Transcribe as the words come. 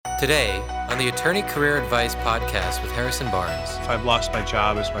Today, on the Attorney Career Advice Podcast with Harrison Barnes. If I've lost my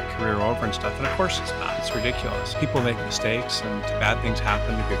job, is my career over and stuff? And of course it's not. It's ridiculous. People make mistakes and bad things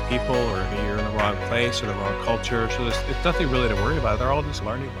happen to good people, or you're in the wrong place or the wrong culture. So it's nothing really to worry about. They're all just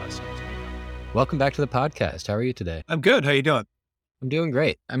learning lessons. Welcome back to the podcast. How are you today? I'm good. How you doing? I'm doing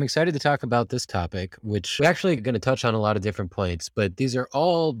great. I'm excited to talk about this topic, which we're actually going to touch on a lot of different points, but these are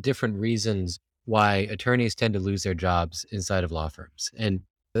all different reasons why attorneys tend to lose their jobs inside of law firms. And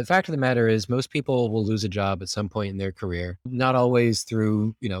the fact of the matter is most people will lose a job at some point in their career, not always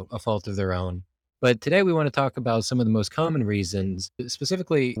through, a fault of their own. But today we want to talk about some of the most common reasons,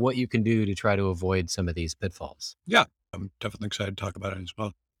 specifically what you can do to try to avoid some of these pitfalls. Yeah, I'm definitely excited to talk about it as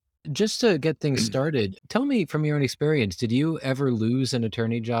well. Just to get things started, tell me from your own experience, did you ever lose an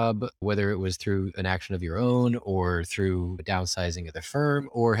attorney job, whether it was through an action of your own or through downsizing of the firm,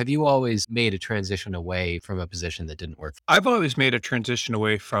 or have you always made a transition away from a position that didn't work? I've always made a transition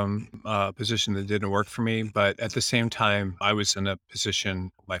away from a position that didn't work for me, but at the same time, I was in a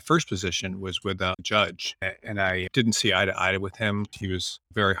position, my first position was with a judge, and I didn't see eye to eye with him. He was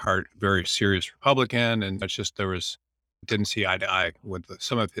very serious Republican, and it's just didn't see eye to eye with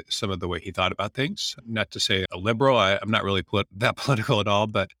some of the way he thought about things. Not to say a liberal, I'm not really that political at all,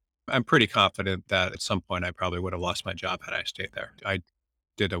 but I'm pretty confident that at some point I probably would have lost my job had I stayed there. I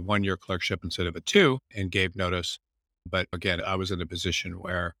did a 1-year clerkship instead of a 2 and gave notice. But again, I was in a position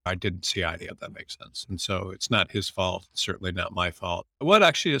where I didn't see eye to eye, if that makes sense. And so it's not his fault, certainly not my fault. What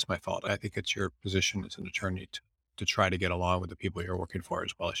actually is my fault? I think it's your position as an attorney to try to get along with the people you're working for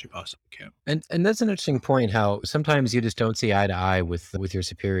as well as you possibly can. And that's an interesting point, how sometimes you just don't see eye to eye with your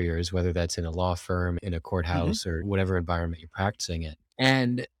superiors, whether that's in a law firm, in a courthouse, or whatever environment you're practicing in.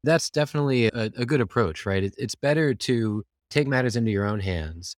 And that's definitely a good approach, right? It's better to take matters into your own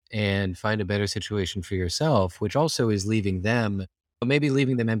hands and find a better situation for yourself, which also is leaving them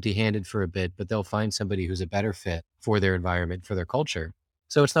empty-handed for a bit, but they'll find somebody who's a better fit for their environment, for their culture.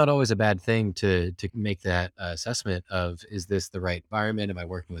 So it's not always a bad thing to make that assessment of, is this the right environment? Am I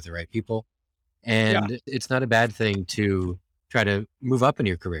working with the right people? And it's not a bad thing to try to move up in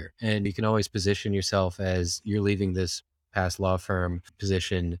your career. And you can always position yourself as you're leaving this past law firm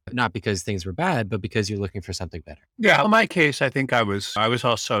position, not because things were bad, but because you're looking for something better. Yeah. In my case, I think I was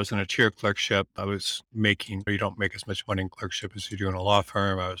in a tier clerkship. You don't make as much money in clerkship as you do in a law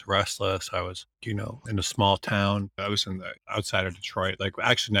firm. I was restless. I was, in a small town. I was outside of Detroit, like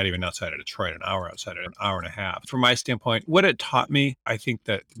actually not even outside of Detroit, an hour outside of an hour and a half. From my standpoint, what it taught me, I think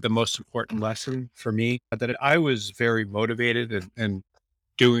that the most important lesson for me, that I was very motivated and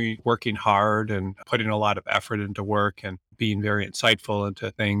working hard and putting a lot of effort into work and being very insightful into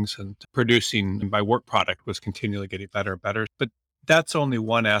things and producing. My work product was continually getting better and better. But that's only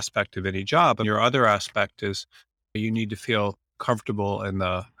one aspect of any job. And your other aspect is you need to feel comfortable in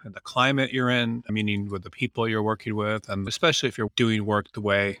the climate you're in, meaning with the people you're working with, and especially if you're doing work the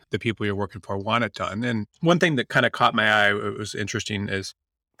way the people you're working for want it done. And one thing that kind of caught my eye, it was interesting, is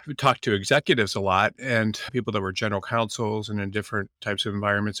we talked to executives a lot and people that were general counsels and in different types of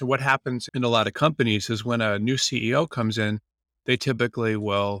environments. And what happens in a lot of companies is when a new CEO comes in, they typically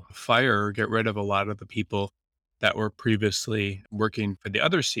will fire or get rid of a lot of the people that were previously working for the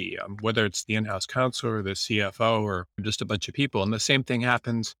other CEO, whether it's the in-house counsel or the CFO or just a bunch of people. And the same thing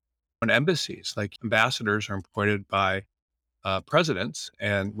happens on embassies. Like ambassadors are appointed by presidents.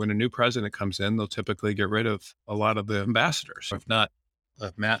 And when a new president comes in, they'll typically get rid of a lot of the ambassadors, if not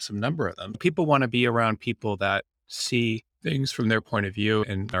a massive number of them. People want to be around people that see things from their point of view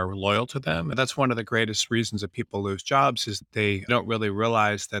and are loyal to them. And that's one of the greatest reasons that people lose jobs, is they don't really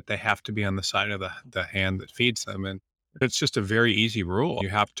realize that they have to be on the side of the hand that feeds them. And it's just a very easy rule. You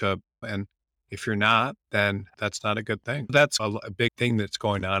have to, and if you're not, then that's not a good thing. That's a big thing that's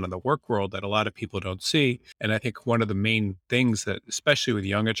going on in the work world that a lot of people don't see. And I think one of the main things that, especially with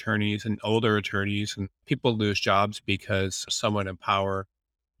young attorneys and older attorneys, and people lose jobs because someone in power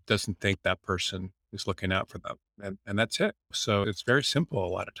doesn't think that person is looking out for them. And that's it. So it's very simple a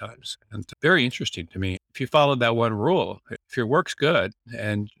lot of times, and very interesting to me. If you follow that one rule, if your work's good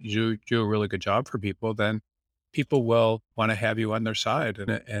and you do a really good job for people, then people will want to have you on their side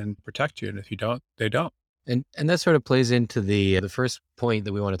and protect you. And if you don't, they don't. And that sort of plays into the first point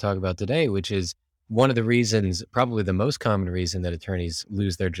that we want to talk about today, which is one of the reasons, probably the most common reason, that attorneys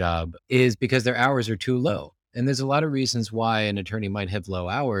lose their job is because their hours are too low. And there's a lot of reasons why an attorney might have low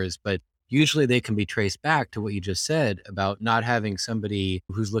hours, but usually they can be traced back to what you just said about not having somebody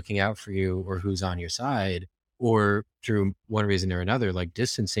who's looking out for you or who's on your side, or through one reason or another, like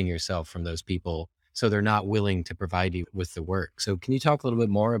distancing yourself from those people so they're not willing to provide you with the work. So can you talk a little bit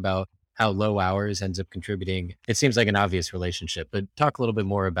more about how low hours ends up contributing. It seems like an obvious relationship, but talk a little bit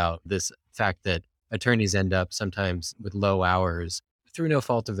more about this fact that attorneys end up sometimes with low hours through no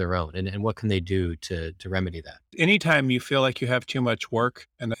fault of their own, and what can they do to remedy that? Anytime you feel like you have too much work,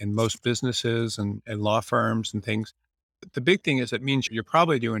 and in most businesses and law firms and things, the big thing is it means you're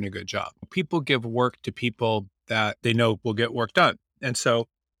probably doing a good job. People give work to people that they know will get work done. And so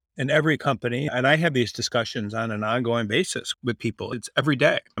in every company, and I have these discussions on an ongoing basis with people. It's every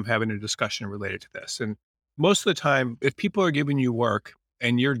day I'm having a discussion related to this. And most of the time, if people are giving you work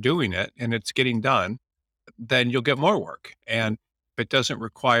and you're doing it and it's getting done, then you'll get more work. And if it doesn't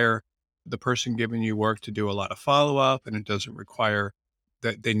require the person giving you work to do a lot of follow up, and it doesn't require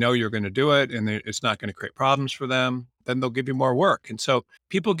that they know you're going to do it and it's not going to create problems for them, then they'll give you more work. And so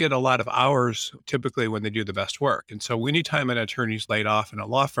people get a lot of hours typically when they do the best work. And so anytime an attorney's laid off in a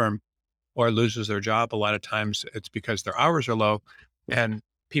law firm or loses their job, a lot of times it's because their hours are low and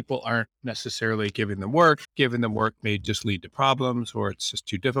people aren't necessarily giving them work. Giving them work may just lead to problems, or it's just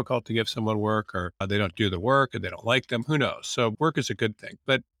too difficult to give someone work, or they don't do the work and they don't like them. Who knows? So work is a good thing,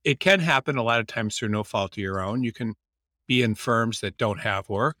 but it can happen a lot of times through no fault of your own. You can be in firms that don't have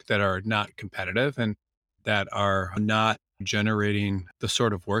work, that are not competitive, and that are not generating the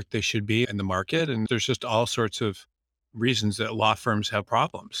sort of work they should be in the market. And there's just all sorts of reasons that law firms have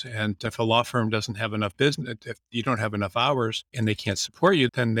problems. And if a law firm doesn't have enough business, if you don't have enough hours and they can't support you,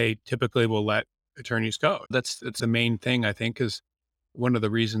 then they typically will let attorneys go. That's the main thing, I think, is one of the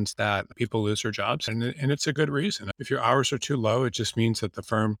reasons that people lose their jobs. And it's a good reason. If your hours are too low, it just means that the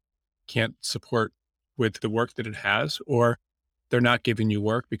firm can't support with the work that it has, or they're not giving you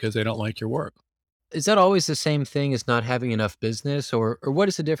work because they don't like your work. Is that always the same thing as not having enough business, or what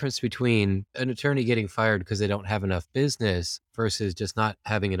is the difference between an attorney getting fired because they don't have enough business versus just not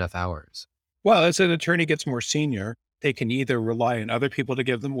having enough hours? Well, as an attorney gets more senior, they can either rely on other people to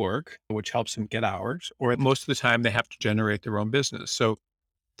give them work, which helps them get hours, or most of the time they have to generate their own business. So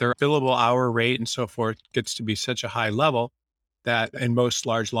their billable hour rate and so forth gets to be such a high level that in most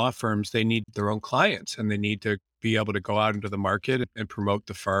large law firms, they need their own clients and they need to be able to go out into the market and promote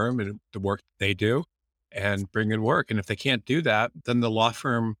the firm and the work they do and bring in work. And if they can't do that, then the law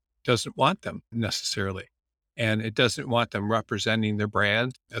firm doesn't want them necessarily. And it doesn't want them representing their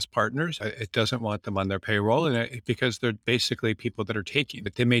brand as partners. It doesn't want them on their payroll, and because they're basically people that are taking.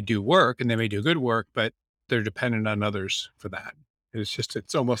 But they may do work and they may do good work, but they're dependent on others for that.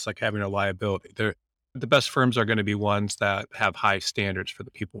 It's almost like having a liability. The best firms are going to be ones that have high standards for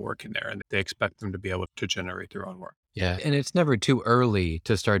the people working there, and they expect them to be able to generate their own work. Yeah, and it's never too early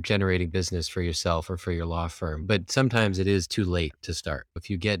to start generating business for yourself or for your law firm, but sometimes it is too late to start. If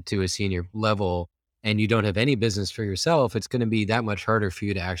you get to a senior level and you don't have any business for yourself, it's going to be that much harder for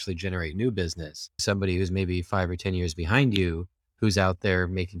you to actually generate new business. Somebody who's maybe 5 or 10 years behind you, who's out there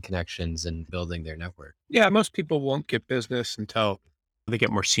making connections and building their network. Yeah, most people won't get business until they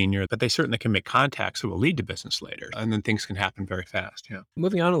get more senior, but they certainly can make contacts that will lead to business later. And then things can happen very fast. Yeah.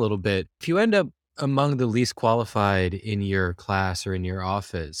 Moving on a little bit, if you end up among the least qualified in your class or in your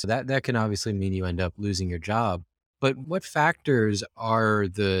office, that can obviously mean you end up losing your job. But what factors are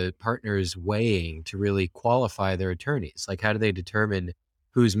the partners weighing to really qualify their attorneys? Like, how do they determine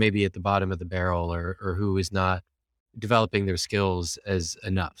who's maybe at the bottom of the barrel, or who is not developing their skills as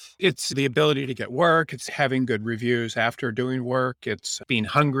enough? It's the ability to get work. It's having good reviews after doing work. It's being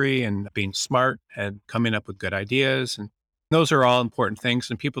hungry and being smart and coming up with good ideas. And those are all important things.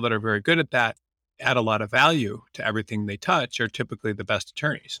 And people that are very good at that add a lot of value to everything they touch are typically the best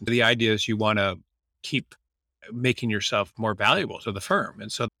attorneys. The idea is you want to keep making yourself more valuable to the firm.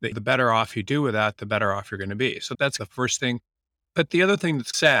 And so the better off you do with that, the better off you're going to be. So that's the first thing. But the other thing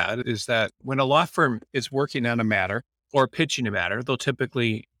that's sad is that when a law firm is working on a matter or pitching a matter, they'll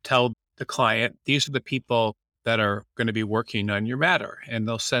typically tell the client, these are the people that are going to be working on your matter. And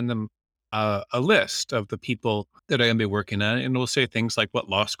they'll send them a list of the people that are going to be working on it. And it'll say things like what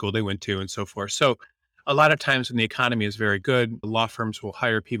law school they went to and so forth. So a lot of times when the economy is very good, law firms will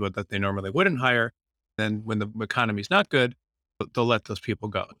hire people that they normally wouldn't hire. Then when the economy is not good, they'll let those people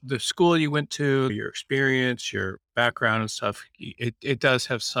go. The school you went to, your experience, your background and stuff, it does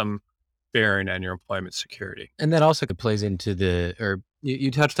have some bearing on your employment security. And that also plays into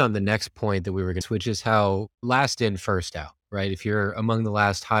you touched on the next point that we were going to, which is how last in, first out, right? If you're among the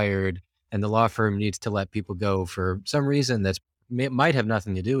last hired and the law firm needs to let people go for some reason might have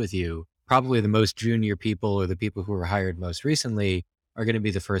nothing to do with you, probably the most junior people or the people who were hired most recently are going to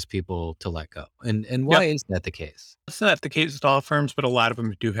be the first people to let go. And why Yep. is that the case? It's not the case with all firms, but a lot of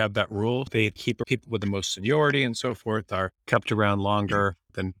them do have that rule. They keep people with the most seniority and so forth are kept around longer.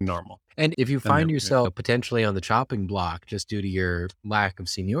 than normal. And if you And find they're, yeah. yourself potentially on the chopping block just due to your lack of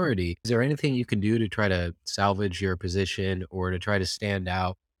seniority, is there anything you can do to try to salvage your position or to try to stand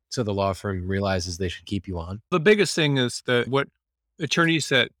out so the law firm realizes they should keep you on? The biggest thing is that what attorneys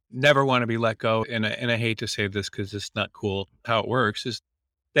that never want to be let go, and I hate to say this because it's not cool how it works, is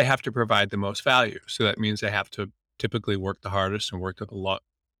they have to provide the most value. So that means they have to typically work the hardest and work a lot,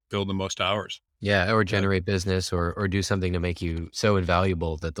 build the most hours. Yeah, or Uh, generate business or do something to make you so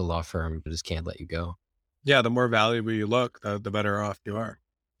invaluable that the law firm just can't let you go. yeah, the more valuable you look, the better off you are.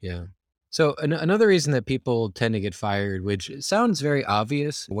 Yeah. So another reason that people tend to get fired, which sounds very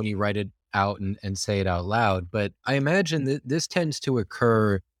obvious when you write it out and say it out loud, but I imagine that this tends to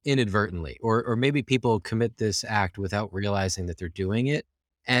occur inadvertently, or maybe people commit this act without realizing that they're doing it,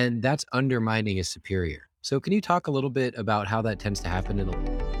 and that's undermining a superior. So can you talk a little bit about how that tends to happen in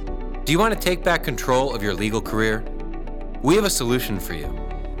a Do you want to take back control of your legal career? We have a solution for you.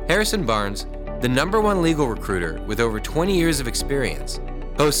 Harrison Barnes, the #1 legal recruiter with over 20 years of experience,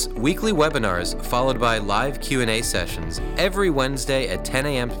 hosts weekly webinars followed by live Q&A sessions every Wednesday at 10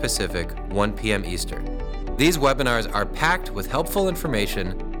 a.m. Pacific, 1 p.m. Eastern. These webinars are packed with helpful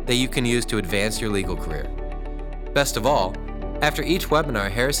information that you can use to advance your legal career. Best of all, after each webinar,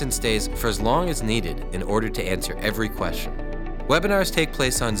 Harrison stays for as long as needed in order to answer every question. Webinars take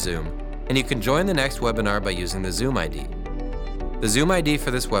place on Zoom, and you can join the next webinar by using the Zoom ID. The Zoom ID for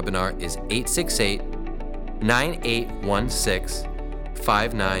this webinar is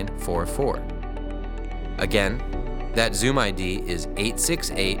 868-9816-5944. Again, that Zoom ID is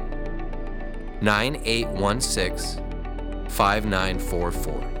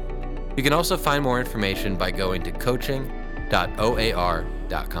 868-9816-5944. You can also find more information by going to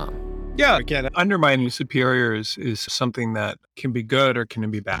coaching.oar.com. Yeah, again, undermining superiors is something that can be good or can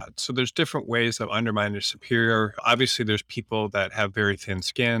be bad. So there's different ways of undermining a superior. Obviously, there's people that have very thin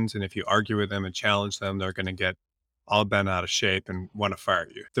skins, and if you argue with them and challenge them, they're going to get all bent out of shape and want to fire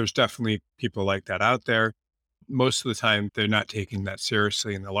you. There's definitely people like that out there. Most of the time, they're not taking that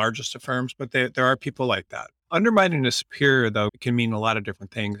seriously in the largest of firms, but there are people like that. Undermining a superior, though, can mean a lot of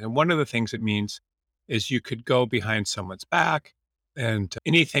different things. And one of the things it means is you could go behind someone's back, and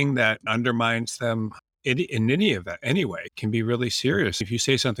anything that undermines them in any of that anyway can be really serious. If you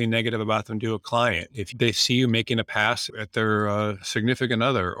say something negative about them to a client, if they see you making a pass at their significant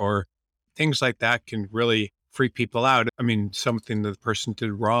other, or things like that can really freak people out. I mean, something that the person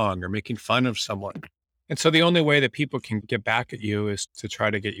did wrong or making fun of someone. And so the only way that people can get back at you is to try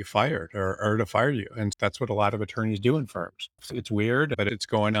to get you fired or to fire you. And that's what a lot of attorneys do in firms. It's weird, but it's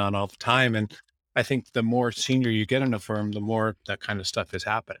going on all the time. And I think the more senior you get in a firm, the more that kind of stuff is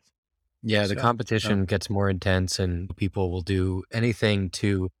happening. Yeah, the So, competition gets more intense and people will do anything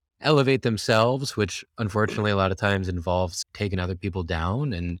to elevate themselves, which unfortunately a lot of times involves taking other people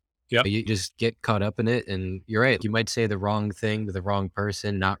down and yep. you just get caught up in it. And you're right. You might say the wrong thing to the wrong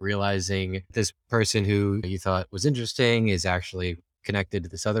person, not realizing this person who you thought was interesting is actually connected to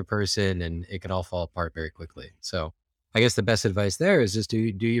this other person and it can all fall apart very quickly. So I guess the best advice there is just do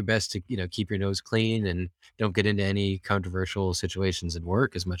your best to, keep your nose clean and don't get into any controversial situations in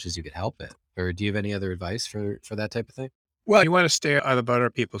work as much as you could help it. Or do you have any other advice for that type of thing? Well, you want to stay out of other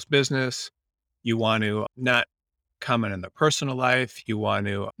people's business. You want to not comment on their personal life. You want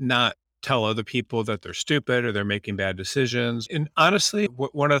to not tell other people that they're stupid or they're making bad decisions. And honestly,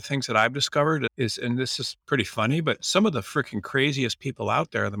 one of the things that I've discovered is, and this is pretty funny, but some of the freaking craziest people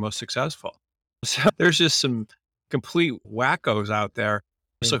out there are the most successful. So there's just some complete wackos out there.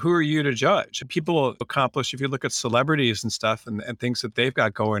 So Mm. who are you to judge? People accomplish, if you look at celebrities and stuff and things that they've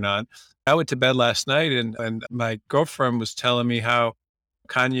got going on. I went to bed last night and my girlfriend was telling me how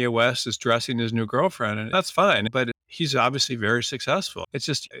Kanye West is dressing his new girlfriend, and that's fine, but he's obviously very successful. It's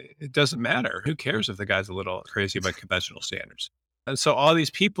just, it doesn't matter. Who cares if the guy's a little crazy by conventional standards? And so all these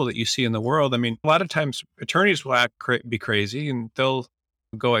people that you see in the world, I mean, a lot of times attorneys will be crazy and they'll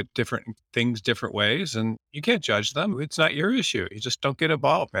go at different things different ways, and you can't judge them. It's not your issue. You just don't get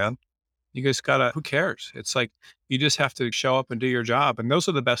involved, man. You just gotta, who cares? It's like, you just have to show up and do your job. And those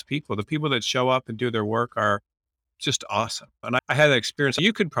are the best people. The people that show up and do their work are just awesome. And I had that experience.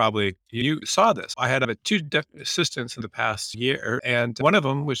 You could probably, you saw this. I had two assistants in the past year, and one of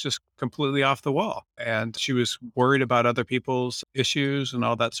them was just completely off the wall. And she was worried about other people's issues and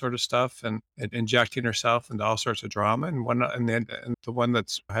all that sort of stuff and injecting herself into all sorts of drama. And the one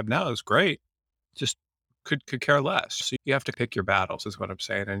that's I have now is great. Just could care less. So you have to pick your battles is what I'm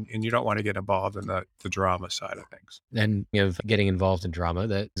saying, and you don't wanna get involved in the drama side of things. And of getting involved in drama,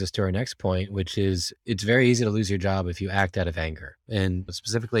 that leads us to our next point, which is it's very easy to lose your job if you act out of anger. And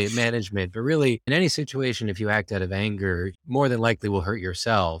specifically at management, but really in any situation, if you act out of anger, more than likely will hurt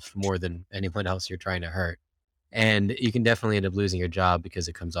yourself more than anyone else you're trying to hurt. And you can definitely end up losing your job because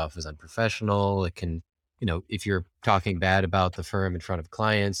it comes off as unprofessional. It can, if you're talking bad about the firm in front of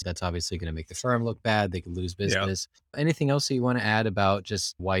clients, that's obviously going to make the firm look bad. They could lose Yeah. business. Anything else that you want to add about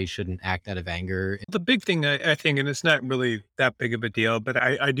just why you shouldn't act out of anger? The big thing I think, and it's not really that big of a deal, but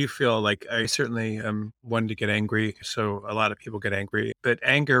I do feel like I certainly am one to get angry. So a lot of people get angry, but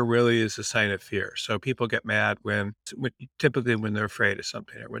anger really is a sign of fear. So people get mad when typically when they're afraid of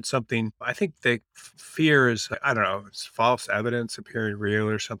something or when something, I think they fear is, I don't know, it's false evidence appearing real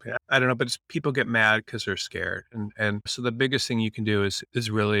or something. I don't know, but it's, people get mad because they're scared. And so the biggest thing you can do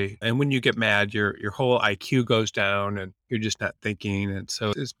is really, and when you get mad, your whole IQ goes down and you're just not thinking. And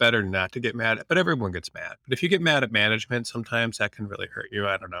so it's better not to get mad, but everyone gets mad. But if you get mad at management, sometimes that can really hurt you.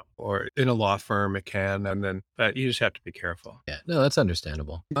 I don't know. Or in a law firm, it can. And then, but you just have to be careful. Yeah, no, that's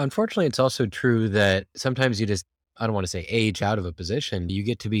understandable. Unfortunately, it's also true that sometimes you just, I don't want to say age out of a position. You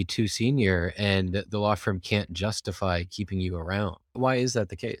get to be too senior and the law firm can't justify keeping you around. Why is that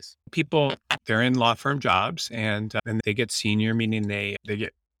the case? People, they're in law firm jobs and they get senior, meaning they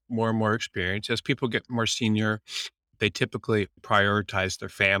get more and more experience. As people get more senior, they typically prioritize their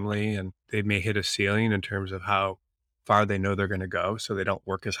family and they may hit a ceiling in terms of how far they know they're going to go. So they don't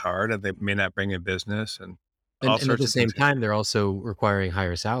work as hard and they may not bring in business and all And at sorts the of things. same time, they're also requiring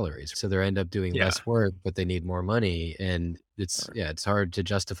higher salaries. So they end up doing Yeah. less work, but they need more money. And yeah, it's hard to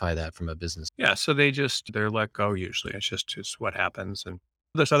justify that from a business. Yeah. So they're let go usually. It's what happens. And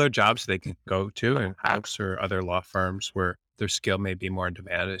there's other jobs they can go to and house or other law firms where their skill may be more in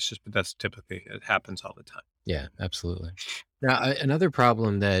demand. It's just, but that's typically, it happens all the time. Yeah, absolutely. Now, another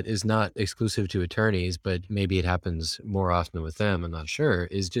problem that is not exclusive to attorneys, but maybe it happens more often with them, I'm not sure,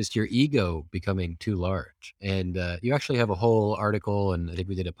 is just your ego becoming too large. And you actually have a whole article, and I think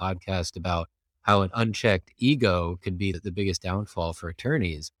we did a podcast about how an unchecked ego can be the biggest downfall for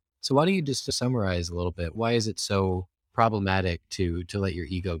attorneys. So why don't you just summarize a little bit? Why is it so problematic to let your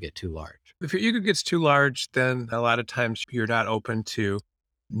ego get too large? If your ego gets too large, then a lot of times you're not open to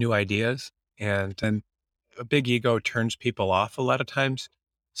new ideas. And then a big ego turns people off a lot of times.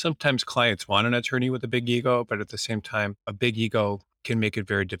 Sometimes clients want an attorney with a big ego, but at the same time, a big ego can make it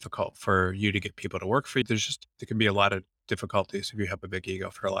very difficult for you to get people to work for you. There can be a lot of difficulties if you have a big ego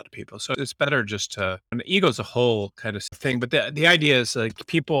for a lot of people. So it's better just to, and ego is a whole kind of thing. But the idea is like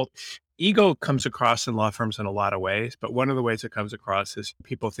ego comes across in law firms in a lot of ways. But one of the ways it comes across is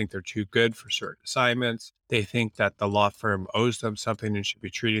people think they're too good for certain assignments. They think that the law firm owes them something and should be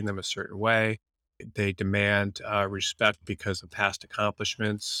treating them a certain way. They demand respect because of past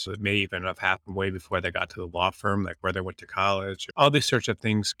accomplishments. It may even have happened way before they got to the law firm, like where they went to college. All these sorts of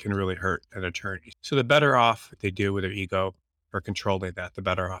things can really hurt an attorney. So the better off they do with their ego or controlling that, the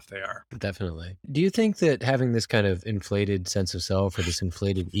better off they are. Definitely. Do you think that having this kind of inflated sense of self or this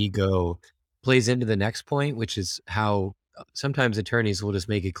inflated ego plays into the next point, which is how sometimes attorneys will just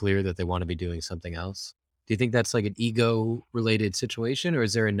make it clear that they want to be doing something else? Do you think that's like an ego related situation, or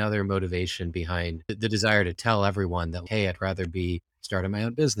is there another motivation behind the desire to tell everyone that, hey, I'd rather be starting my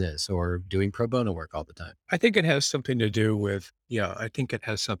own business or doing pro bono work all the time? I think it has something to do with, yeah, I think it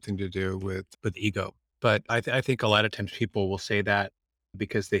has something to do with ego. But I think a lot of times people will say that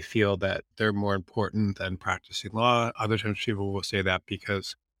because they feel that they're more important than practicing law. Other times people will say that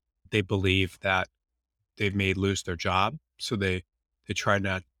because they believe that they may lose their job. So they try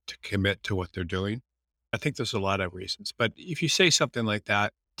not to commit to what they're doing. I think there's a lot of reasons. But if you say something like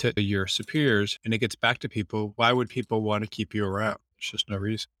that to your superiors and it gets back to people, why would people want to keep you around? There's just no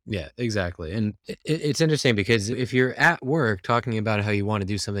reason. Yeah, exactly. And it's interesting because if you're at work talking about how you want to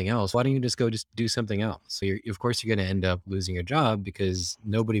do something else, why don't you just do something else? So of course, you're going to end up losing your job because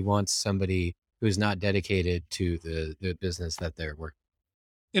nobody wants somebody who's not dedicated to the business that they're working.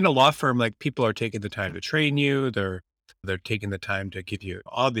 In a law firm, like people are taking the time to train you. They're taking the time to give you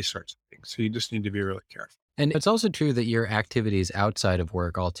all these sorts of things. So you just need to be really careful. And it's also true that your activities outside of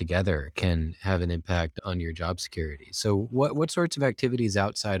work altogether can have an impact on your job security. So what sorts of activities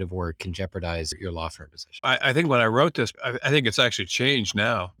outside of work can jeopardize your law firm position? I think when I wrote this, I think it's actually changed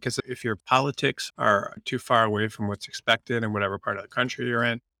now because if your politics are too far away from what's expected in whatever part of the country you're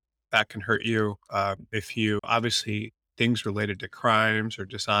in, that can hurt you. If you obviously things related to crimes or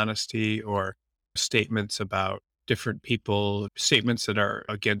dishonesty or statements about different people, statements that are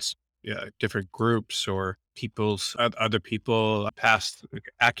against different groups or other people, past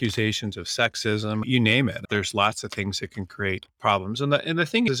accusations of sexism, you name it. There's lots of things that can create problems. And the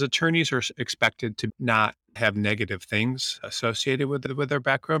thing is, attorneys are expected to not have negative things associated with their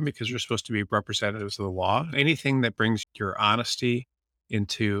background because they're supposed to be representatives of the law. Anything that brings your honesty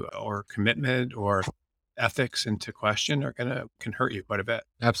into or commitment or ethics into question can hurt you quite a bit.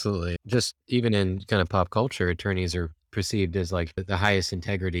 Absolutely. Just even in kind of pop culture, attorneys are perceived as like the highest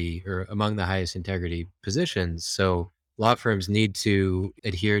integrity or among the highest integrity positions. So law firms need to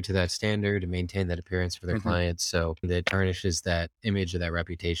adhere to that standard and maintain that appearance for their Mhm. clients. So that tarnishes that image or that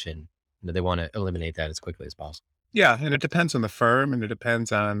reputation. They want to eliminate that as quickly as possible. Yeah, and it depends on the firm, and it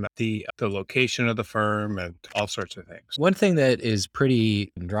depends on the location of the firm and all sorts of things. One thing that is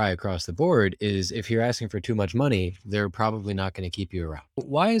pretty dry across the board is if you're asking for too much money, they're probably not going to keep you around.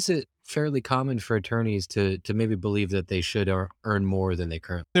 Why is it fairly common for attorneys to maybe believe that they should earn more than they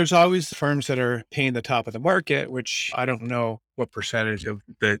currently? There's always firms that are paying the top of the market, which I don't know what percentage of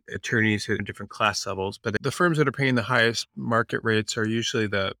the attorneys in different class levels, but the firms that are paying the highest market rates are usually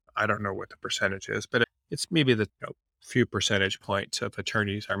I don't know what the percentage is, but it's maybe the few percentage points of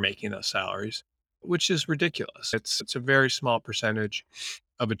attorneys are making those salaries, which is ridiculous. It's a very small percentage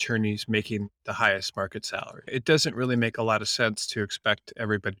of attorneys making the highest market salary. It doesn't really make a lot of sense to expect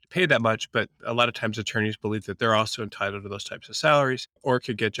everybody to pay that much, but a lot of times attorneys believe that they're also entitled to those types of salaries or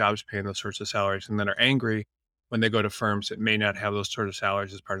could get jobs paying those sorts of salaries and then are angry when they go to firms that may not have those sort of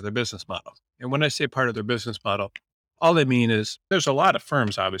salaries as part of their business model. And when I say part of their business model, all I mean is there's a lot of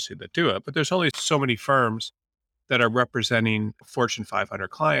firms obviously that do it, but there's only so many firms that are representing Fortune 500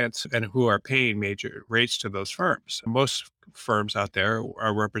 clients and who are paying major rates to those firms. Most firms out there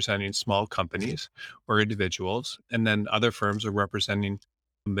are representing small companies or individuals, and then other firms are representing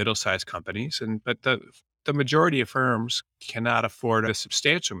middle-sized companies. But the majority of firms cannot afford a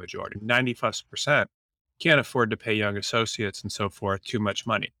substantial majority, 90 plus percent, can't afford to pay young associates and so forth too much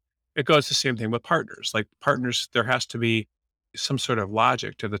money. It goes the same thing with partners. Like partners, there has to be some sort of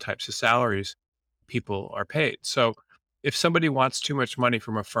logic to the types of salaries people are paid. So if somebody wants too much money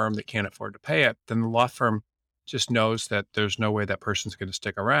from a firm that can't afford to pay it, then the law firm just knows that there's no way that person's going to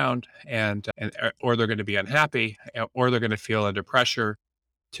stick around and or they're going to be unhappy or they're going to feel under pressure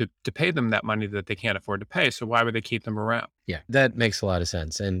to pay them that money that they can't afford to pay. So why would they keep them around? Yeah, that makes a lot of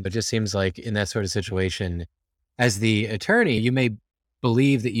sense. And it just seems like in that sort of situation, as the attorney, you may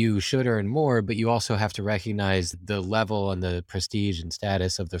believe that you should earn more, but you also have to recognize the level and the prestige and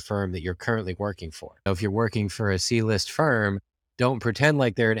status of the firm that you're currently working for. Now, if you're working for a C-list firm, don't pretend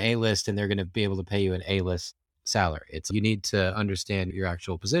like they're an A-list and they're going to be able to pay you an A-list salary. It's you need to understand your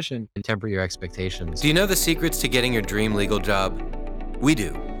actual position and temper your expectations. Do you know the secrets to getting your dream legal job? We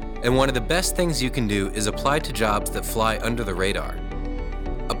do. And one of the best things you can do is apply to jobs that fly under the radar.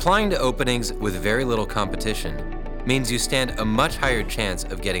 Applying to openings with very little competition means you stand a much higher chance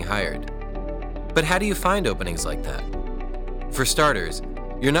of getting hired. But how do you find openings like that? For starters,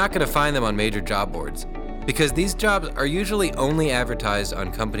 you're not going to find them on major job boards because these jobs are usually only advertised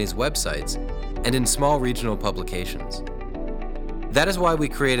on companies' websites and in small regional publications. That is why we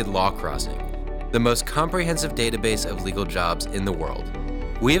created Law Crossing, the most comprehensive database of legal jobs in the world.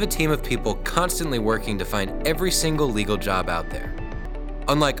 We have a team of people constantly working to find every single legal job out there.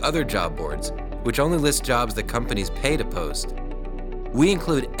 Unlike other job boards, which only list jobs that companies pay to post, we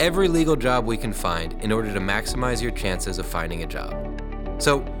include every legal job we can find in order to maximize your chances of finding a job.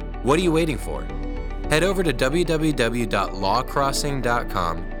 So, what are you waiting for? Head over to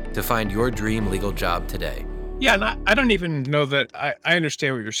www.lawcrossing.com to find your dream legal job today. Yeah, and I don't even know that I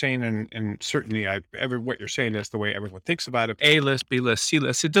understand what you're saying, and certainly what you're saying is the way everyone thinks about it. A list, B list, C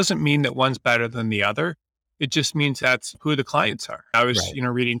list. It doesn't mean that one's better than the other. It just means that's who the clients are. I was, Right.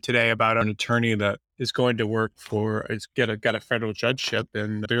 reading today about an attorney that is going to work for, got a federal judgeship,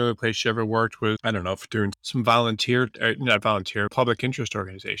 and the only place she ever worked was, I don't know, for doing some not volunteer, public interest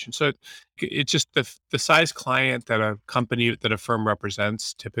organization. So it's just the size client that a firm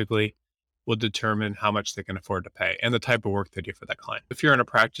represents typically will determine how much they can afford to pay and the type of work they do for that client. If you're in a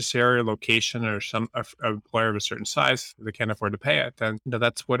practice area, location, or a employer of a certain size, they can't afford to pay it, then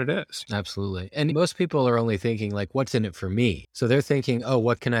that's what it is. Absolutely. And most people are only thinking like, what's in it for me? So they're thinking, oh,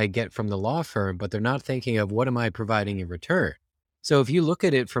 what can I get from the law firm? But they're not thinking of what am I providing in return? So if you look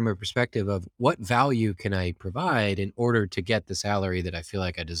at it from a perspective of what value can I provide in order to get the salary that I feel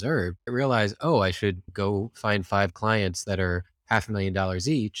like I deserve, I realize, oh, I should go find 5 clients that are $500,000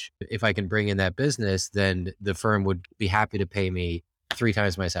 each. If I can bring in that business, then the firm would be happy to pay me 3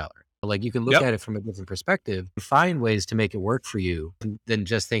 times my salary. Like you can look Yep. at it from a different perspective, find ways to make it work for you than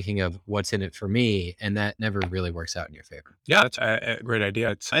just thinking of what's in it for me. And that never really works out in your favor. Yeah, that's a great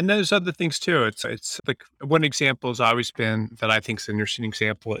idea. And there's other things too. It's like one example has always been that I think is an interesting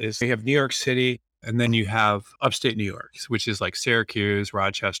example is you have New York City and then you have upstate New York, which is like Syracuse,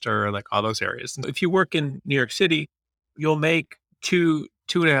 Rochester, like all those areas. And if you work in New York City, you'll make two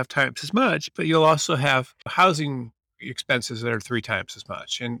and a half times as much, but you'll also have housing expenses that are three times as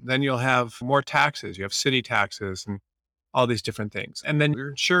much. And then you'll have more taxes. You have city taxes and all these different things. And then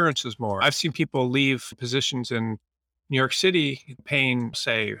your insurance is more. I've seen people leave positions in New York City paying,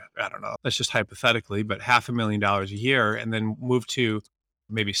 say, I don't know, let's just hypothetically, but $500,000 a year and then move to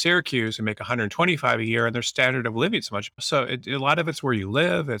maybe Syracuse and make 125 a year and their standard of living is much. So a lot of it's where you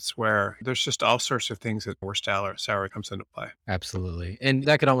live. It's where there's just all sorts of things that where salary comes into play. Absolutely. And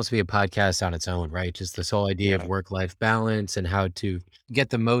that could almost be a podcast on its own, right? Just this whole idea of Yeah. work-life balance and how to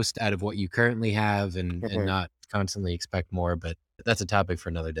get the most out of what you currently have and Mhm. not constantly expect more, but that's a topic for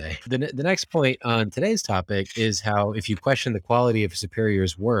another day. The next point on today's topic is how if you question the quality of a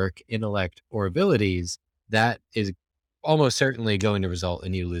superior's work, intellect, or abilities, that is almost certainly going to result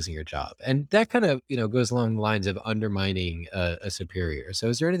in you losing your job. And that kind of, goes along the lines of undermining a superior. So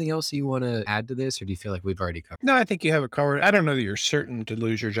is there anything else you want to add to this, or do you feel like we've already covered? No, I think you have it covered. I don't know that you're certain to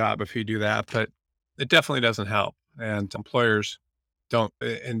lose your job if you do that, but it definitely doesn't help. And employers don't,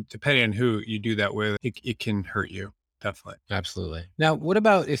 and depending on who you do that with, it can hurt you. Definitely. Absolutely. Now, what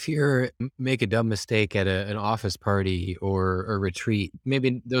about if make a dumb mistake at an office party or a retreat?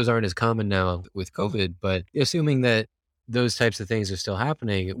 Maybe those aren't as common now with COVID, but assuming that those types of things are still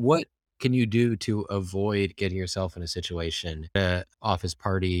happening, what can you do to avoid getting yourself in a situation, at office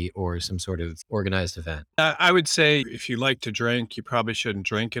party or some sort of organized event? I would say if you like to drink, you probably shouldn't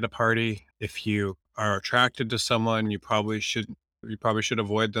drink at a party. If you are attracted to someone, you probably should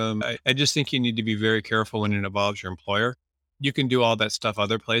avoid them. I just think you need to be very careful when it involves your employer. You can do all that stuff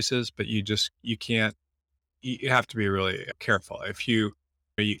other places, but you can't you have to be really careful. If you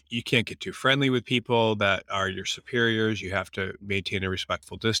can't get too friendly with people that are your superiors. You have to maintain a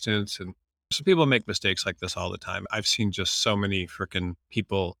respectful distance. And so people make mistakes like this all the time. I've seen just so many freaking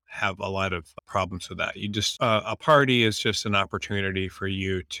people have a lot of problems with that. A party is just an opportunity for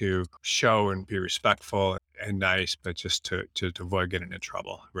you to show and be respectful and nice, but just to avoid getting in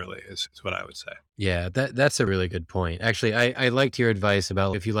trouble, really is what I would say. Yeah, that's a really good point. Actually, I liked your advice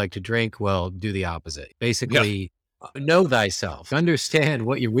about if you like to drink, well, do the opposite. Yeah. Basically, know thyself, understand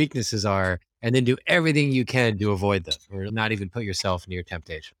what your weaknesses are, and then do everything you can to avoid them or not even put yourself near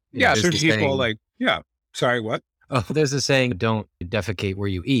temptation. Yeah. There's the Certain people saying, like, yeah. Sorry, what? oh, there's a saying, don't defecate where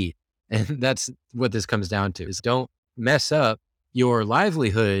you eat. And that's what this comes down to is don't mess up your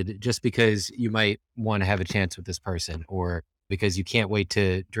livelihood just because you might want to have a chance with this person or because you can't wait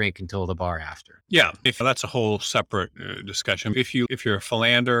to drink until the bar after. Yeah, if that's a whole separate discussion. If you're a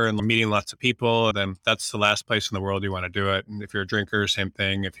philanderer and meeting lots of people, then that's the last place in the world you want to do it. And if you're a drinker, same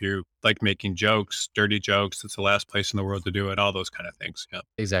thing. If you like making jokes, dirty jokes, it's the last place in the world to do it. All those kind of things. Yeah.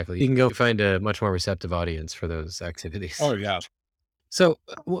 Exactly. You can go find a much more receptive audience for those activities. Oh yeah. So,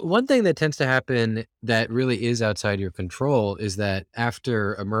 one thing that tends to happen that really is outside your control is that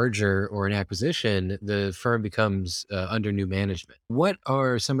after a merger or an acquisition, the firm becomes under new management. What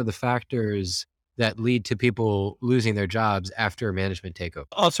are some of the factors that lead to people losing their jobs after a management takeover?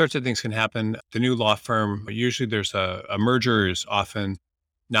 All sorts of things can happen. The new law firm, usually there's a merger is often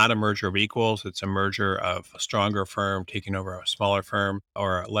not a merger of equals. It's a merger of a stronger firm taking over a smaller firm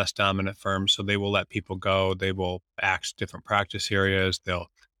or a less dominant firm. So they will let people go. They will axe different practice areas.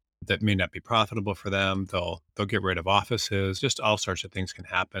 That may not be profitable for them. They'll get rid of offices. Just all sorts of things can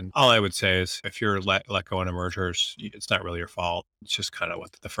happen. All I would say is if you're let go in a merger, it's not really your fault. It's just kind of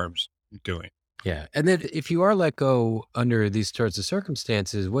what the firm's doing. Yeah. And then if you are let go under these sorts of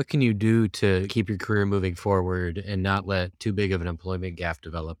circumstances, what can you do to keep your career moving forward and not let too big of an employment gap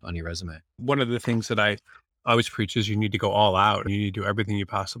develop on your resume? One of the things that I always preach is you need to go all out. You need to do everything you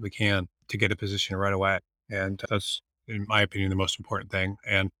possibly can to get a position right away. And that's, in my opinion, the most important thing.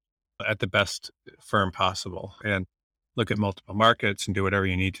 And at the best firm possible. And look at multiple markets and do whatever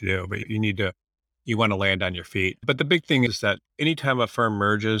you need to do. But you want to land on your feet. But the big thing is that anytime a firm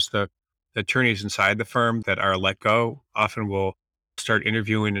merges, the attorneys inside the firm that are let go often will start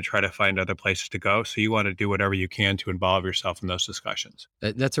interviewing and try to find other places to go. So you want to do whatever you can to involve yourself in those discussions.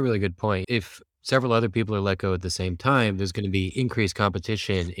 That's a really good point. If several other people are let go at the same time, there's going to be increased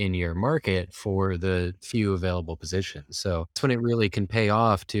competition in your market for the few available positions. So that's when it really can pay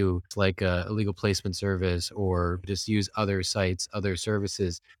off to like a legal placement service or just use other sites, other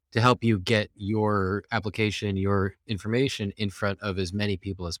services to help you get your application, your information in front of as many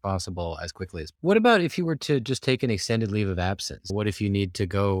people as possible as quickly as. What about if you were to just take an extended leave of absence? What if you need to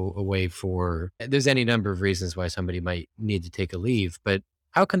go away for, there's any number of reasons why somebody might need to take a leave, but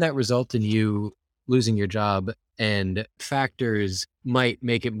how can that result in you losing your job and factors might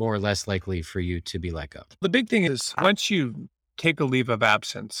make it more or less likely for you to be let go? The big thing is once you take a leave of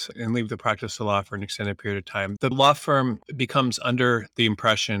absence and leave the practice of law for an extended period of time, the law firm becomes under the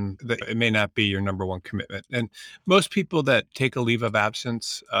impression that it may not be your number one commitment. And most people that take a leave of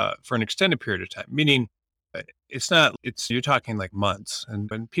absence for an extended period of time, meaning it's not, it's, you're talking like months. And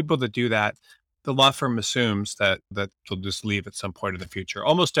when people that do that, the law firm assumes that they'll just leave at some point in the future.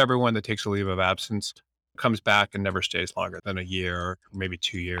 Almost everyone that takes a leave of absence comes back and never stays longer than a year or maybe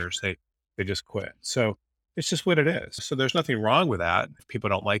 2 years. They just quit. So it's just what it is. So there's nothing wrong with that if people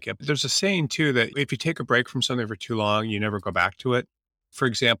don't like it. But there's a saying too that if you take a break from something for too long, you never go back to it. For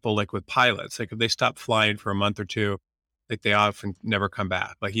example, like with pilots, like if they stop flying for a month or two, like they often never come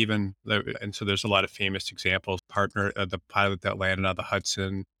back. Like and so there's a lot of famous examples. Partner, the pilot that landed on the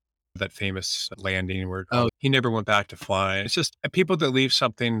Hudson, that famous landing where Oh, he never went back to flying. It's just people that leave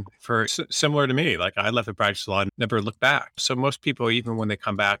something for similar to me. Like I left the practice law and never looked back. So most people, even when they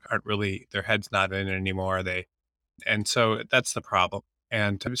come back, aren't really, their head's not in it anymore. And so that's the problem.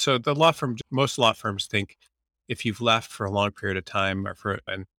 And so the law firm, most law firms think if you've left for a long period of time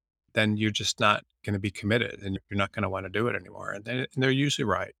and then you're just not going to be committed and you're not going to want to do it anymore. And they're usually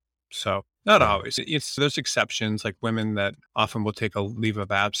right. So not right. always. There's exceptions like women that often will take a leave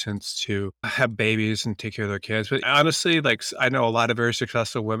of absence to have babies and take care of their kids. But honestly, like I know a lot of very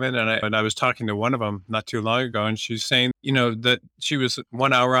successful women, and I was talking to one of them not too long ago, and she's saying, that she was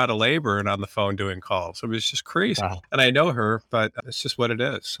 1 hour out of labor and on the phone doing calls. So it was just crazy. Wow. And I know her, but it's just what it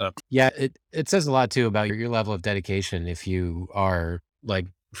is. So. Yeah, it says a lot too about your level of dedication if you are like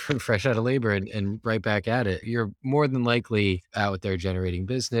fresh out of labor and right back at it. You're more than likely out there generating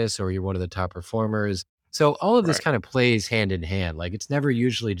business or you're one of the top performers. So all of this Right. kind of plays hand in hand. Like it's never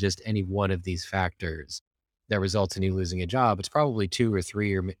usually just any one of these factors that results in you losing a job. It's probably two or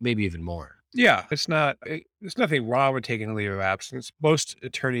three or maybe even more. Yeah, there's nothing wrong with taking a leave of absence. Most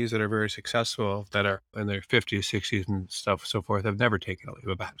attorneys that are very successful that are in their 50s, 60s and stuff, so forth, have never taken a leave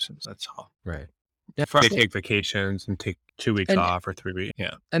of absence. That's all. Right. Yeah. They take vacations and take 2 weeks And off or 3 weeks.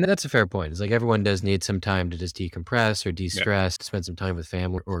 Yeah. And that's a fair point. It's like everyone does need some time to just decompress or Yeah. de-stress, spend some time with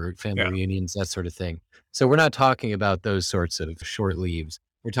family or family Yeah. reunions, that sort of thing. So we're not talking about those sorts of short leaves.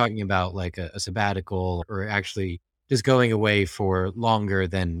 We're talking about like a sabbatical or actually just going away for longer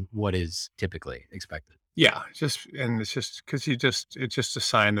than what is typically expected. Yeah. It's just because it's just a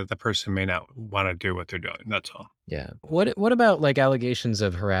sign that the person may not want to do what they're doing. That's all. Yeah. What about like allegations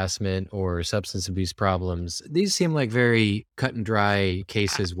of harassment or substance abuse problems? These seem like very cut and dry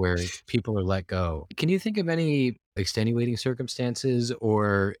cases where people are let go. Can you think of any extenuating circumstances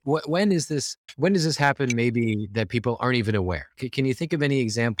or when does this happen maybe that people aren't even aware? Can you think of any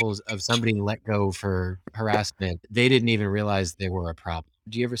examples of somebody let go for harassment? They didn't even realize they were a problem.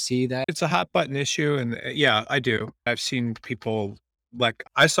 Do you ever see that? It's a hot button issue. And yeah, I do. I've seen people like,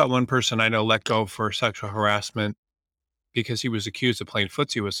 I saw one person I know let go for sexual harassment because he was accused of playing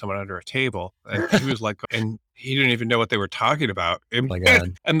footsie with someone under a table, and he was like and he didn't even know what they were talking about, Oh my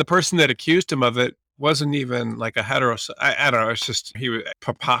God. and the person that accused him of it wasn't even like a I don't know, it's just he was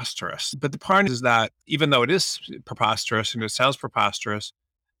preposterous. But the point is that even though it is preposterous and it sounds preposterous,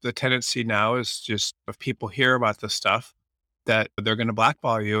 the tendency now is just if people hear about this stuff, that they're gonna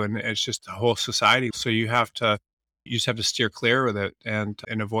blackball you, and it's just the whole society. So you just have to steer clear with it and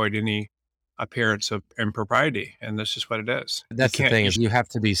avoid any appearance of impropriety, and that's just what it is. You That's the can't thing you is you have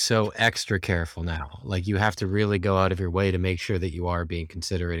to be so extra careful now. Like you have to really go out of your way to make sure that you are being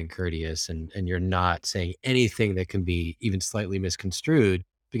considerate and courteous and you're not saying anything that can be even slightly misconstrued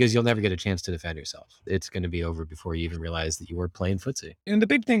because you'll never get a chance to defend yourself. It's going to be over before you even realize that you were playing footsie. and the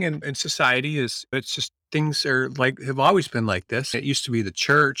big thing in society is it's just things are like have always been like this. It used to be the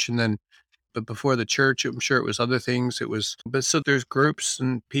church, and then but before the church, I'm sure it was other things. But so there's groups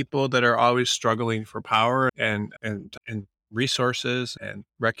and people that are always struggling for power and resources and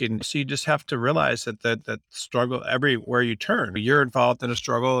recognition. So you just have to realize that struggle everywhere you turn. You're involved in a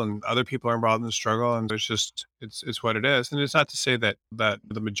struggle, and other people are involved in the struggle, and it's what it is. And it's not to say that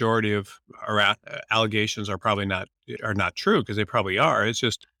the majority of our allegations are not true because they probably are. It's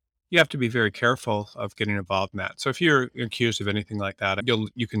just you have to be very careful of getting involved in that. So if you're accused of anything like that,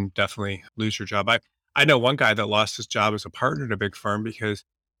 you can definitely lose your job. I know one guy that lost his job as a partner at a big firm because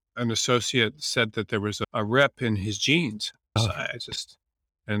an associate said that there was a rip in his jeans. So Oh, I just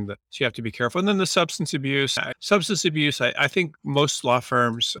So you have to be careful. And then the substance abuse, I think most law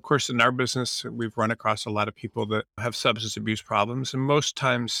firms, of course, in our business, we've run across a lot of people that have substance abuse problems. And most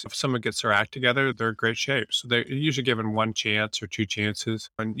times, if someone gets their act together, they're in great shape. So they're usually given one chance or two chances.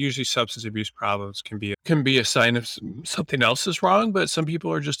 And usually substance abuse problems can be a sign of something else is wrong, but some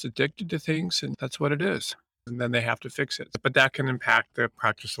people are just addicted to things and that's what it is. And then they have to fix it. But that can impact the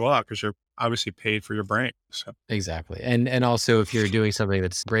practice of law because you're obviously paid for your brain. So Exactly. And also if you're doing something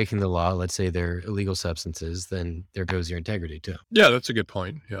that's breaking the law, let's say they're illegal substances, then there goes your integrity too. yeah, that's a good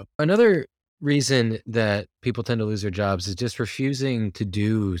point. Yeah. Another reason that people tend to lose their jobs is just refusing to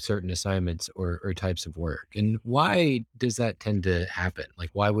do certain assignments or types of work. And why does that tend to happen?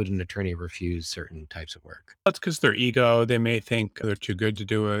 Like, why would an attorney refuse certain types of work? That's because their ego. They may think they're too good to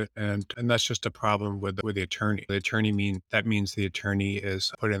do it, and that's just a problem with the attorney. That means the attorney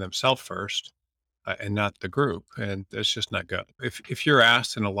is putting themselves first, and not the group, and that's just not good. If you're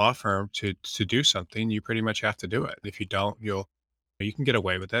asked in a law firm to do something, you pretty much have to do it. If you don't, you can get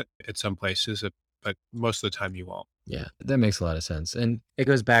away with it at some places, but most of the time you won't. Yeah, that makes a lot of sense. And it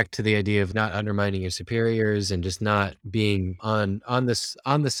goes back to the idea of not undermining your superiors and just not being on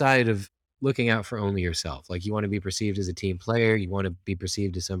the side of looking out for only yourself. Like you want to be perceived as a team player, you want to be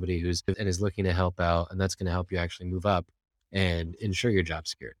perceived as somebody who's and is looking to help out, and that's going to help you actually move up and ensure your job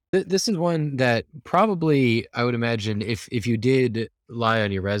security. This is one that probably I would imagine if you did lie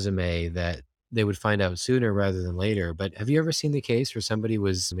on your resume that they would find out sooner rather than later. But have you ever seen the case where somebody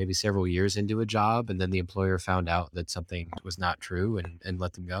was maybe several years into a job and then the employer found out that something was not true and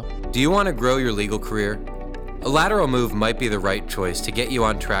let them go? Do you want to grow your legal career? A lateral move might be the right choice to get you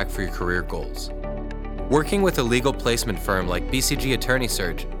on track for your career goals. Working with a legal placement firm like BCG Attorney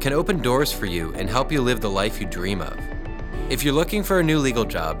Search can open doors for you and help you live the life you dream of. If you're looking for a new legal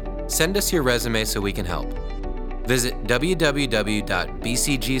job, send us your resume so we can help. Visit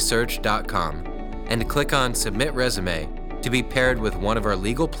www.bcgsearch.com and click on Submit Resume to be paired with one of our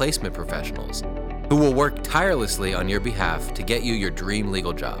legal placement professionals who will work tirelessly on your behalf to get you your dream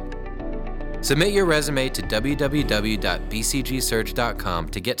legal job. Submit your resume to www.bcgsearch.com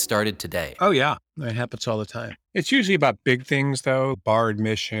to get started today. Oh yeah, that happens all the time. It's usually about big things though, bar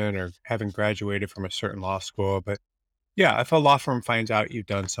admission or having graduated from a certain law school. But yeah, if a law firm finds out you've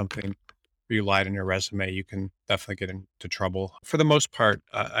done something, you lied on your resume, you can definitely get into trouble. For the most part,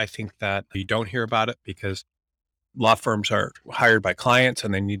 I think that you don't hear about it because law firms are hired by clients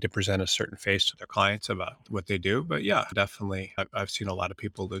and they need to present a certain face to their clients about what they do. But yeah, definitely, I've seen a lot of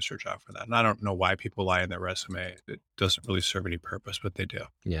people lose their job for that. And I don't know why people lie on their resume. It doesn't really serve any purpose, but they do.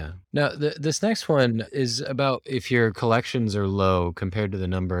 Yeah. Now, this next one is about if your collections are low compared to the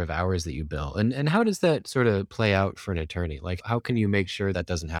number of hours that you bill. And how does that sort of play out for an attorney? Like, how can you make sure that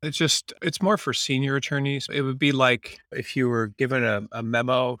doesn't happen? It's more for senior attorneys. It would be like if you were given a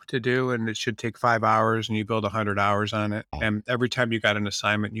memo to do and it should take 5 hours and you build 100 hours on it. And every time you got an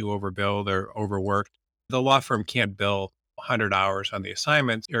assignment, you overbilled or overworked. The law firm can't bill 100 hours on the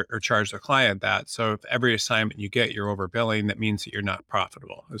assignment or charge the client that. So if every assignment you get, you're overbilling, that means that you're not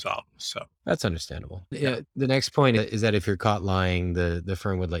profitable is all. So That's understandable. Yeah. The next point is that if you're caught lying, the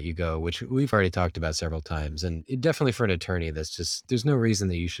firm would let you go, which we've already talked about several times. And definitely for an attorney, there's no reason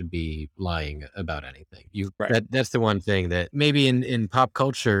that you should be lying about anything. Right. That's the one thing that maybe in pop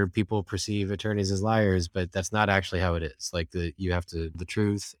culture, people perceive attorneys as liars, but that's not actually how it is. Like you have to, the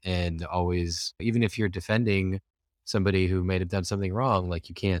truth and always, even if you're defending somebody who may have done something wrong, like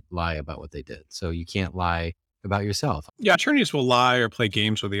you can't lie about what they did. So you can't lie about yourself. Yeah, attorneys will lie or play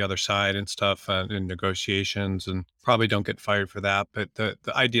games with the other side and stuff in negotiations and probably don't get fired for that. But the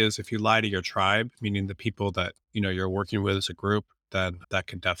idea is if you lie to your tribe, meaning the people that, you're working with as a group, then that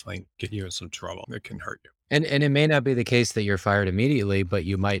can definitely get you in some trouble. It can hurt you. And it may not be the case that you're fired immediately, but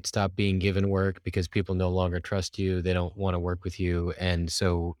you might stop being given work because people no longer trust you. They don't want to work with you. And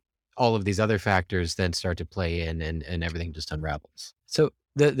so all of these other factors then start to play in and everything just unravels. So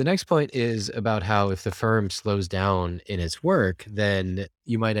the next point is about how if the firm slows down in its work, then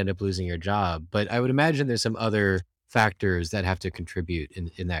you might end up losing your job. But I would imagine there's some other factors that have to contribute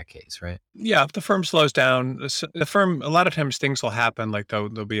in that case, right? Yeah, if the firm slows down, the firm, a lot of times things will happen, like there'll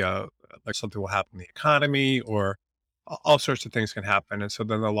be like something will happen in the economy or all sorts of things can happen. And so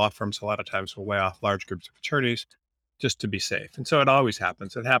then the law firms a lot of times will lay off large groups of attorneys just to be safe. And so it always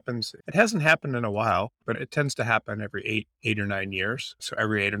happens. It happens. It hasn't happened in a while, but it tends to happen every 8 or 9 years. So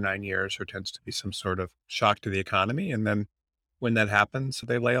every 8 or 9 years, there tends to be some sort of shock to the economy. And then when that happens,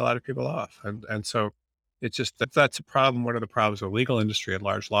 they lay a lot of people off. And so It's just that that's a problem. One of the problems with the legal industry at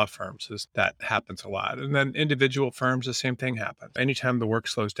large law firms is that happens a lot. And then individual firms, the same thing happens. Anytime the work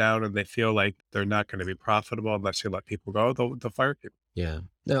slows down and they feel like they're not going to be profitable unless you let people go, they'll fire people. Yeah.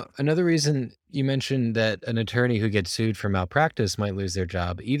 Now, another reason you mentioned that an attorney who gets sued for malpractice might lose their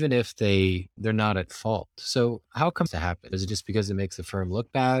job, even if they're not at fault. So, how comes that happen? Is it just because it makes the firm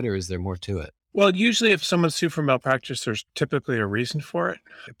look bad, or is there more to it? Well, usually if someone's sued for malpractice, there's typically a reason for it.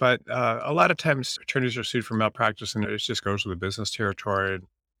 But a lot of times attorneys are sued for malpractice and it just goes with the business territory. It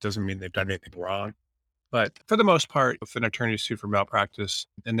doesn't mean they've done anything wrong. But for the most part, if an attorney is sued for malpractice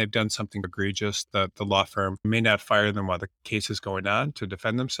and they've done something egregious, the law firm may not fire them while the case is going on to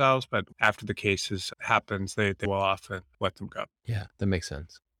defend themselves. But after the happens, they will often let them go. Yeah, that makes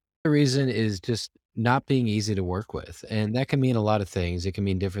sense. The reason is just not being easy to work with. And that can mean a lot of things. It can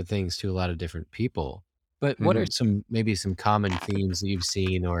mean different things to a lot of different people. But what are Mhm. maybe some common themes that you've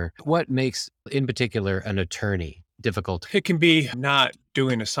seen, or what makes, in particular, an attorney difficult? It can be not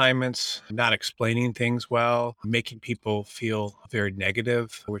doing assignments, not explaining things well, making people feel very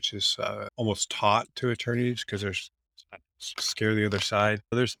negative, which is almost taught to attorneys because they're scare the other side.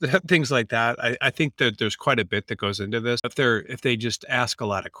 There's things like that. I think that there's quite a bit that goes into this. If they just ask a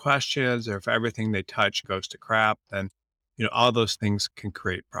lot of questions, or if everything they touch goes to crap, then all those things can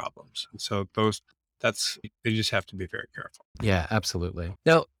create problems. And so that's they just have to be very careful. Yeah, absolutely.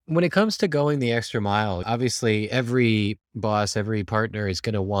 Now, when it comes to going the extra mile, obviously every boss, every partner is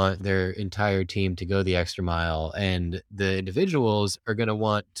going to want their entire team to go the extra mile, and the individuals are going to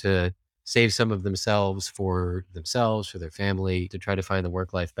want to save some of themselves, for their family, to try to find the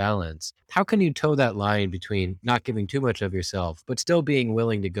work-life balance. How can you toe that line between not giving too much of yourself, but still being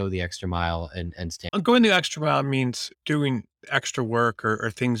willing to go the extra mile and stand? Going the extra mile means doing extra work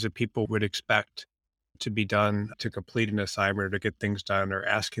or things that people would expect to be done to complete an assignment or to get things done or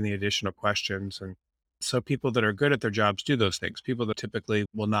asking the additional questions. And so people that are good at their jobs do those things. People that typically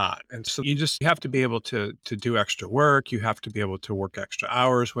will not. And so you have to be able to do extra work. You have to be able to work extra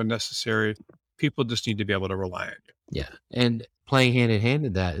hours when necessary. People just need to be able to rely on you. Yeah, and playing hand in hand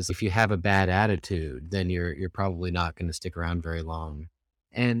in that is if you have a bad attitude, then you're probably not gonna stick around very long.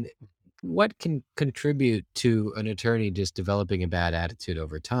 And what can contribute to an attorney just developing a bad attitude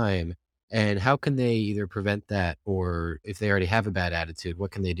over time? And how can they either prevent that, or if they already have a bad attitude,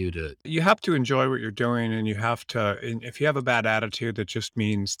 what can they do to? You have to enjoy what you're doing and and if you have a bad attitude, that just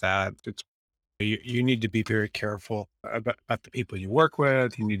means that you need to be very careful about the people you work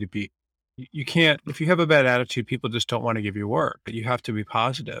with. You need to be you can't if you have a bad attitude, people just don't want to give you work. But you have to be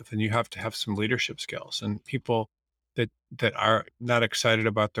positive and you have to have some leadership skills. And people that are not excited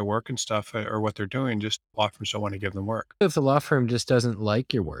about their work and stuff or what they're doing, just law firms don't want to give them work. If the law firm just doesn't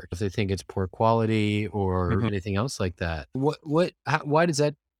like your work, if they think it's poor quality or Mhm. anything else like that, why does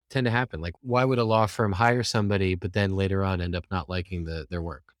that tend to happen? Like, why would a law firm hire somebody, but then later on end up not liking their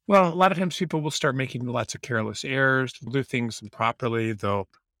work? Well, a lot of times people will start making lots of careless errors, they'll do things improperly.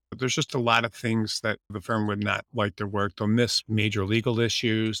 There's just a lot of things that the firm would not like their work. They'll miss major legal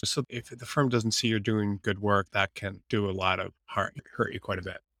issues. So if the firm doesn't see you're doing good work, that can do a lot of harm, hurt you quite a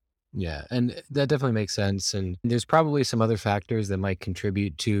bit. Yeah, and that definitely makes sense. And there's probably some other factors that might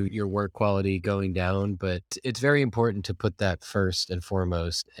contribute to your work quality going down, but it's very important to put that first and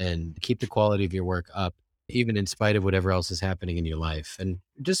foremost and keep the quality of your work up, even in spite of whatever else is happening in your life. And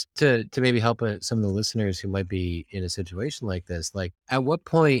just to maybe help some of the listeners who might be in a situation like this, like at what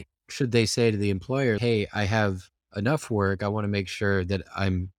point should they say to the employer, "Hey, I have enough work. I want to make sure that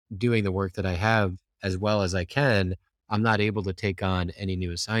I'm doing the work that I have as well as I can. I'm not able to take on any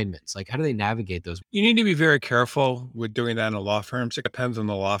new assignments." Like, how do they navigate those? You need to be very careful with doing that in law firms. It depends on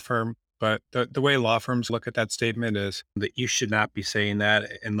the law firm. But the way law firms look at that statement is that you should not be saying that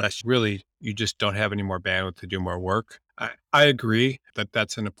unless really you just don't have any more bandwidth to do more work. I agree that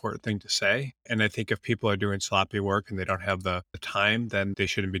that's an important thing to say. And I think if people are doing sloppy work and they don't have the time, then they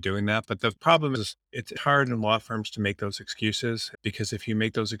shouldn't be doing that. But the problem is it's hard in law firms to make those excuses because if you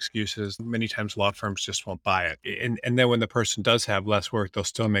make those excuses, many times law firms just won't buy it. And then when the person does have less work, they'll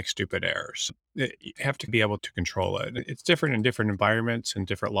still make stupid errors. You have to be able to control it. It's different in different environments and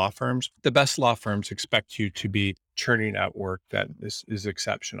different law firms. The best law firms expect you to be churning out work that is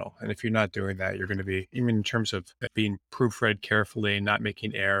exceptional. And if you're not doing that, you're going to be, even in terms of being proofread carefully, not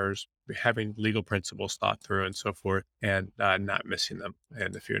making errors, having legal principles thought through and so forth, and not missing them.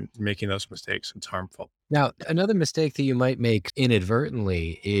 And if you're making those mistakes, it's harmful. Now, another mistake that you might make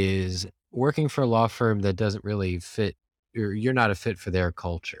inadvertently is working for a law firm that doesn't really fit, or you're not a fit for their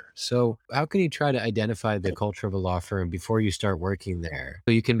culture. So, how can you try to identify the culture of a law firm before you start working there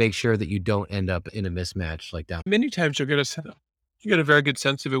so you can make sure that you don't end up in a mismatch like down? Many times you'll get a You get a very good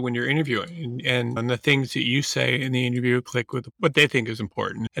sense of it when you're interviewing, and the things that you say in the interview click with what they think is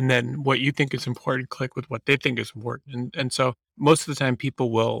important. And then what you think is important click with what they think is important. And so most of the time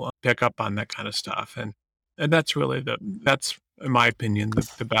people will pick up on that kind of stuff. And that's really that's in my opinion,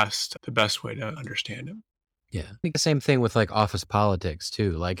 the best way to understand it. Yeah. I think the same thing with like office politics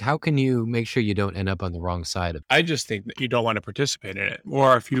too. Like, how can you make sure you don't end up on the wrong side of I just think that you don't want to participate in it.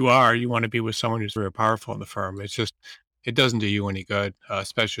 Or if you are, you want to be with someone who's very powerful in the firm. It's just, it doesn't do you any good,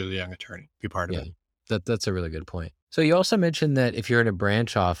 especially as a young attorney, be part of Yeah, it. that's a really good point. So you also mentioned that if you're in a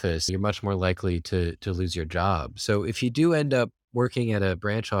branch office, you're much more likely to lose your job. So if you do end up working at a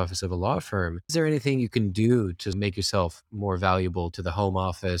branch office of a law firm, is there anything you can do to make yourself more valuable to the home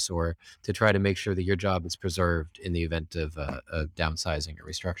office or to try to make sure that your job is preserved in the event of a downsizing or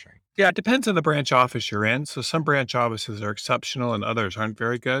restructuring? Yeah, it depends on the branch office you're in. So some branch offices are exceptional and others aren't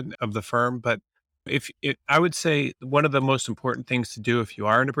very good of the firm. But I would say one of the most important things to do if you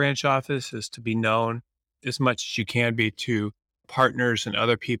are in a branch office is to be known as much as you can be to partners and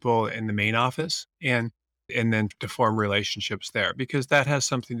other people in the main office and then to form relationships there because that has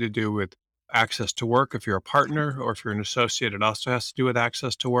something to do with access to work. If you're a partner or if you're an associate, it also has to do with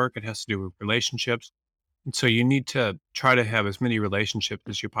access to work. It has to do with relationships. And so you need to try to have as many relationships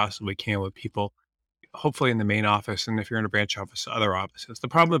as you possibly can with people, hopefully in the main office. And if you're in a branch office, other offices. The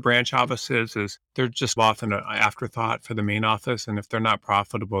problem with branch offices is they're just often an afterthought for the main office. And if they're not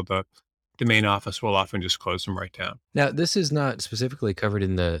profitable, the main office will often just close them right down. Now, this is not specifically covered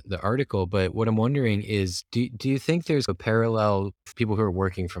in the article, but what I'm wondering is, do you think there's a parallel for people who are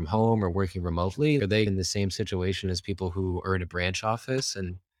working from home or working remotely? Are they in the same situation as people who are in a branch office,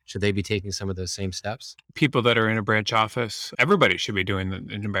 and should they be taking some of those same steps? People that are in a branch office, everybody should be doing that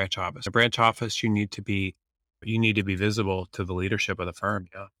in a branch office. A branch office, you need to be visible to the leadership of the firm.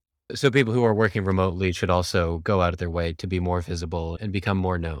 Yeah. So people who are working remotely should also go out of their way to be more visible and become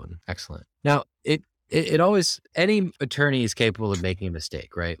more known. Excellent. Now, it always any attorney is capable of making a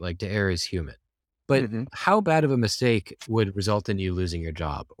mistake, right? Like to err is human. But Mhm. how bad of a mistake would result in you losing your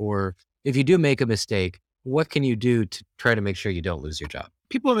job? Or if you do make a mistake, what can you do to try to make sure you don't lose your job?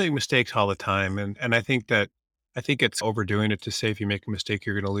 People make mistakes all the time, and I think it's overdoing it to say if you make a mistake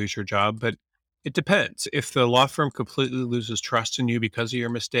you're going to lose your job, but it depends. If the law firm completely loses trust in you because of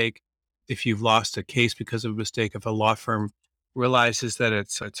your mistake, if you've lost a case because of a mistake, if a law firm realizes that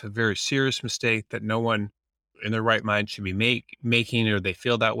it's a very serious mistake that no one in their right mind should be making, or they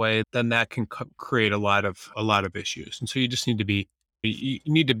feel that way, then that can create a lot of issues. And so you just need to be you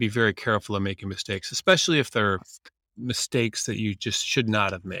need to be very careful of making mistakes, especially if they're mistakes that you just should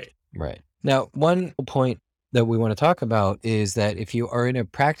not have made. Right. Now, one point that we want to talk about is that if you are in a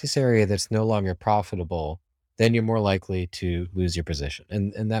practice area that's no longer profitable, then you're more likely to lose your position.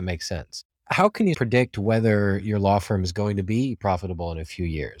 And that makes sense. How can you predict whether your law firm is going to be profitable in a few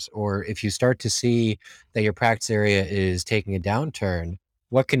years? Or if you start to see that your practice area is taking a downturn,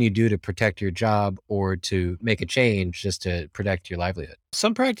 what can you do to protect your job or to make a change just to protect your livelihood?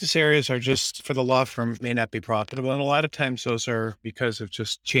 Some practice areas are just for the law firm may not be profitable. And a lot of times those are because of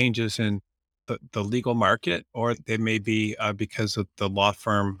just changes in the legal market, or they may be because of the law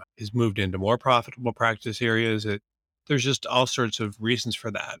firm has moved into more profitable practice areas. There's just all sorts of reasons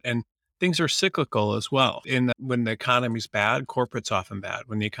for that. And things are cyclical as well. When the economy's bad, corporate's often bad.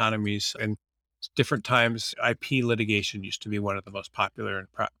 When the economy's in different times, IP litigation used to be one of the most popular and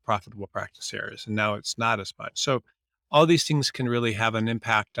profitable practice areas, and now it's not as much. So all these things can really have an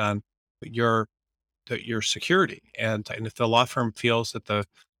impact on your your security. And if the law firm feels that the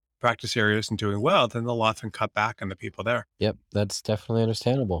practice area isn't doing well, then they'll often cut back on the people there. Yep, that's definitely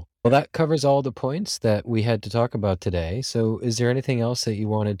understandable. Well, that covers all the points that we had to talk about today. So, is there anything else that you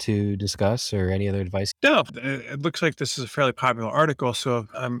wanted to discuss or any other advice? No, it looks like this is a fairly popular article. So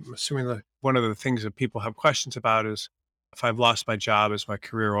I'm assuming that one of the things that people have questions about is if I've lost my job, is my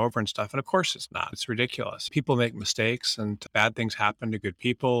career over and stuff? And of course it's not. It's ridiculous. People make mistakes and bad things happen to good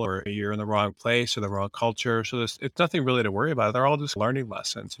people, or you're in the wrong place or the wrong culture. So it's nothing really to worry about. They're all just learning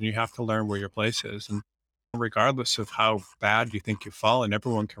lessons, and you have to learn where your place is. And regardless of how bad you think you've fallen,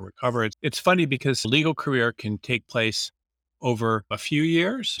 everyone can recover. It's funny because a legal career can take place over a few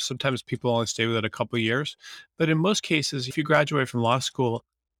years. Sometimes people only stay with it a couple of years. But in most cases, if you graduate from law school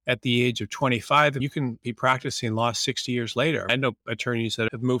at the age of 25, you can be practicing law 60 years later. I know attorneys that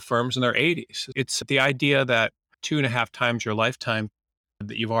have moved firms in their 80s. It's the idea that 2.5 times your lifetime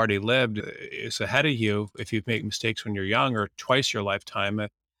that you've already lived is ahead of you if you make mistakes when you're young, or twice your lifetime.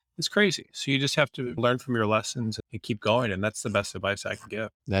 It's crazy. So you just have to learn from your lessons and keep going. And that's the best advice I can give.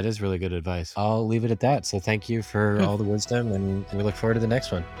 That is really good advice. I'll leave it at that. So, thank you for Good. all the wisdom, and we look forward to the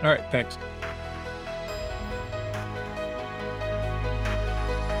next one. All right. Thanks.